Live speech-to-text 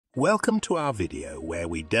Welcome to our video where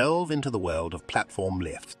we delve into the world of platform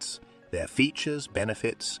lifts, their features,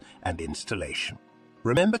 benefits, and installation.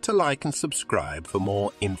 Remember to like and subscribe for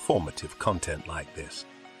more informative content like this.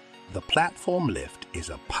 The platform lift is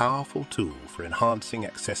a powerful tool for enhancing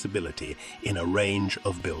accessibility in a range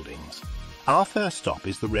of buildings. Our first stop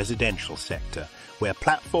is the residential sector, where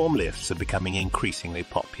platform lifts are becoming increasingly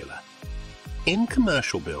popular. In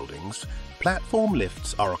commercial buildings, platform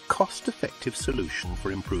lifts are a cost-effective solution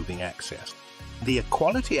for improving access. The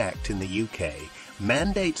Equality Act in the UK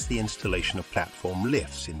mandates the installation of platform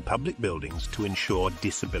lifts in public buildings to ensure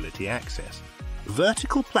disability access.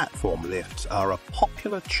 Vertical platform lifts are a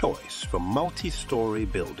popular choice for multi-storey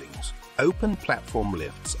buildings. Open platform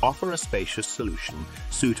lifts offer a spacious solution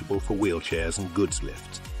suitable for wheelchairs and goods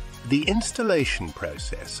lifts. The installation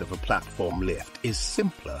process of a platform lift is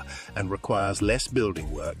simpler and requires less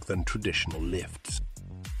building work than traditional lifts.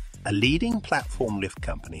 A leading platform lift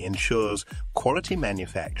company ensures quality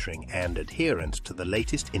manufacturing and adherence to the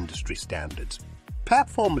latest industry standards.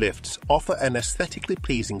 Platform lifts offer an aesthetically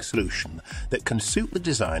pleasing solution that can suit the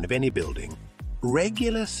design of any building.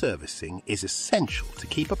 Regular servicing is essential to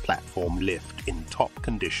keep a platform lift in top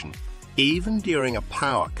condition. Even during a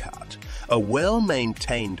power cut, a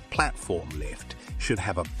well-maintained platform lift should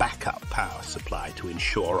have a backup power supply to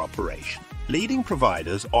ensure operation. Leading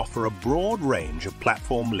providers offer a broad range of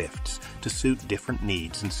platform lifts to suit different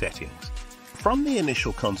needs and settings. From the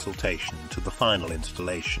initial consultation to the final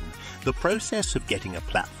installation, the process of getting a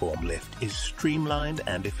platform lift is streamlined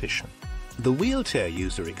and efficient. The wheelchair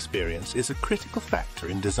user experience is a critical factor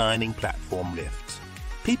in designing platform lifts.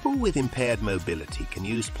 People with impaired mobility can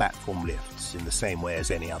use platform lifts in the same way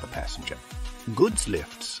as any other passenger. Goods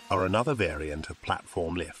lifts are another variant of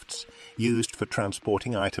platform lifts, used for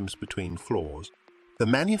transporting items between floors. The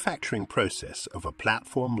manufacturing process of a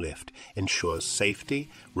platform lift ensures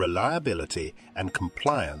safety, reliability, and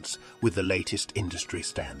compliance with the latest industry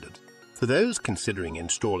standards. For those considering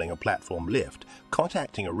installing a platform lift,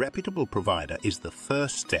 contacting a reputable provider is the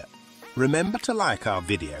first step. Remember to like our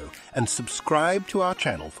video and subscribe to our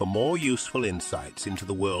channel for more useful insights into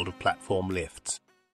the world of platform lifts.